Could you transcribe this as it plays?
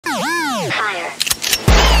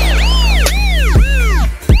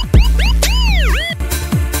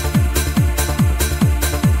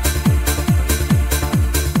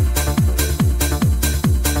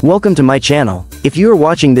Welcome to my channel. If you are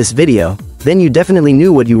watching this video, then you definitely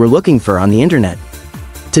knew what you were looking for on the internet.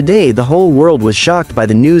 Today the whole world was shocked by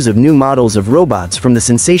the news of new models of robots from the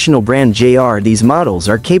sensational brand JR. These models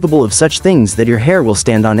are capable of such things that your hair will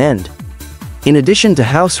stand on end. In addition to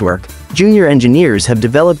housework, junior engineers have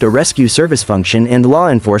developed a rescue service function and law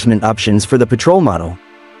enforcement options for the patrol model.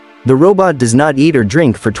 The robot does not eat or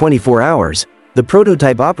drink for 24 hours. The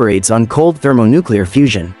prototype operates on cold thermonuclear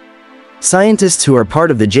fusion. Scientists who are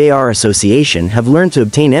part of the JR Association have learned to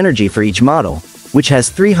obtain energy for each model, which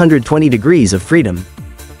has 320 degrees of freedom.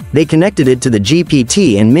 They connected it to the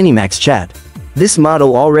GPT and Minimax chat. This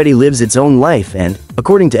model already lives its own life and,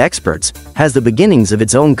 according to experts, has the beginnings of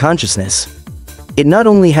its own consciousness. It not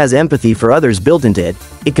only has empathy for others built into it,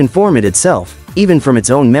 it can form it itself, even from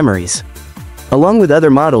its own memories. Along with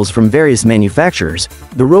other models from various manufacturers,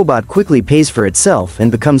 the robot quickly pays for itself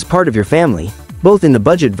and becomes part of your family, both in the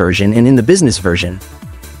budget version and in the business version.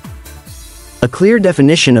 A clear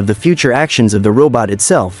definition of the future actions of the robot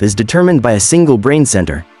itself is determined by a single brain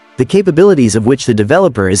center, the capabilities of which the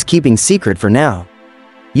developer is keeping secret for now.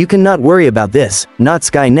 You cannot worry about this, not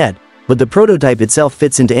Skynet, but the prototype itself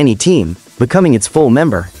fits into any team, becoming its full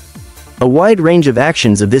member. A wide range of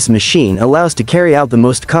actions of this machine allows to carry out the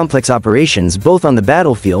most complex operations both on the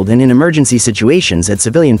battlefield and in emergency situations at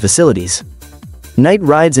civilian facilities. Night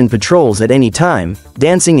rides and patrols at any time,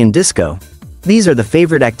 dancing and disco. These are the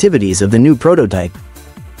favorite activities of the new prototype.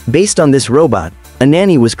 Based on this robot, a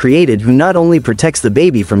nanny was created who not only protects the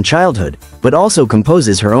baby from childhood, but also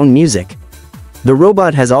composes her own music. The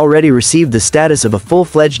robot has already received the status of a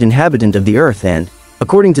full-fledged inhabitant of the Earth and,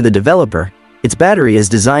 according to the developer, its battery is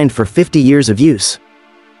designed for 50 years of use.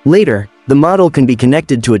 Later, the model can be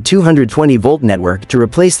connected to a 220-volt network to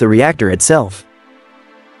replace the reactor itself.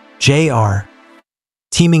 JR,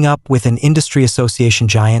 teaming up with an industry association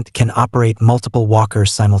giant, can operate multiple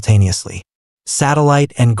walkers simultaneously.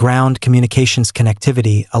 Satellite and ground communications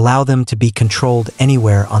connectivity allow them to be controlled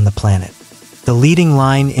anywhere on the planet. The leading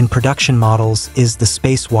line in production models is the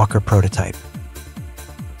Spacewalker prototype.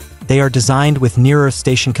 They are designed with near-Earth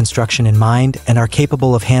station construction in mind and are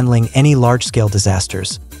capable of handling any large-scale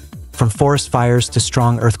disasters, from forest fires to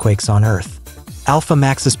strong earthquakes on Earth. Alpha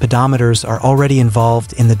Max's pedometers are already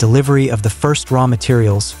involved in the delivery of the first raw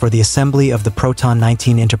materials for the assembly of the Proton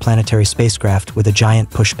 19 interplanetary spacecraft with a giant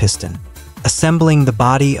push piston. Assembling the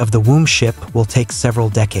body of the womb ship will take several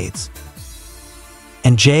decades.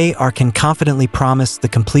 And JR can confidently promise the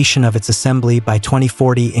completion of its assembly by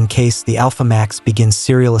 2040 in case the Alpha Max begins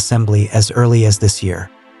serial assembly as early as this year.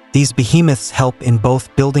 These behemoths help in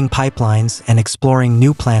both building pipelines and exploring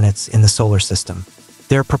new planets in the solar system.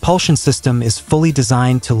 Their propulsion system is fully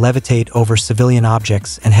designed to levitate over civilian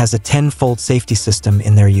objects and has a 10-fold safety system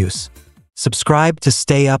in their use. Subscribe to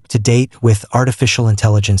stay up to date with artificial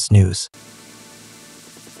intelligence news.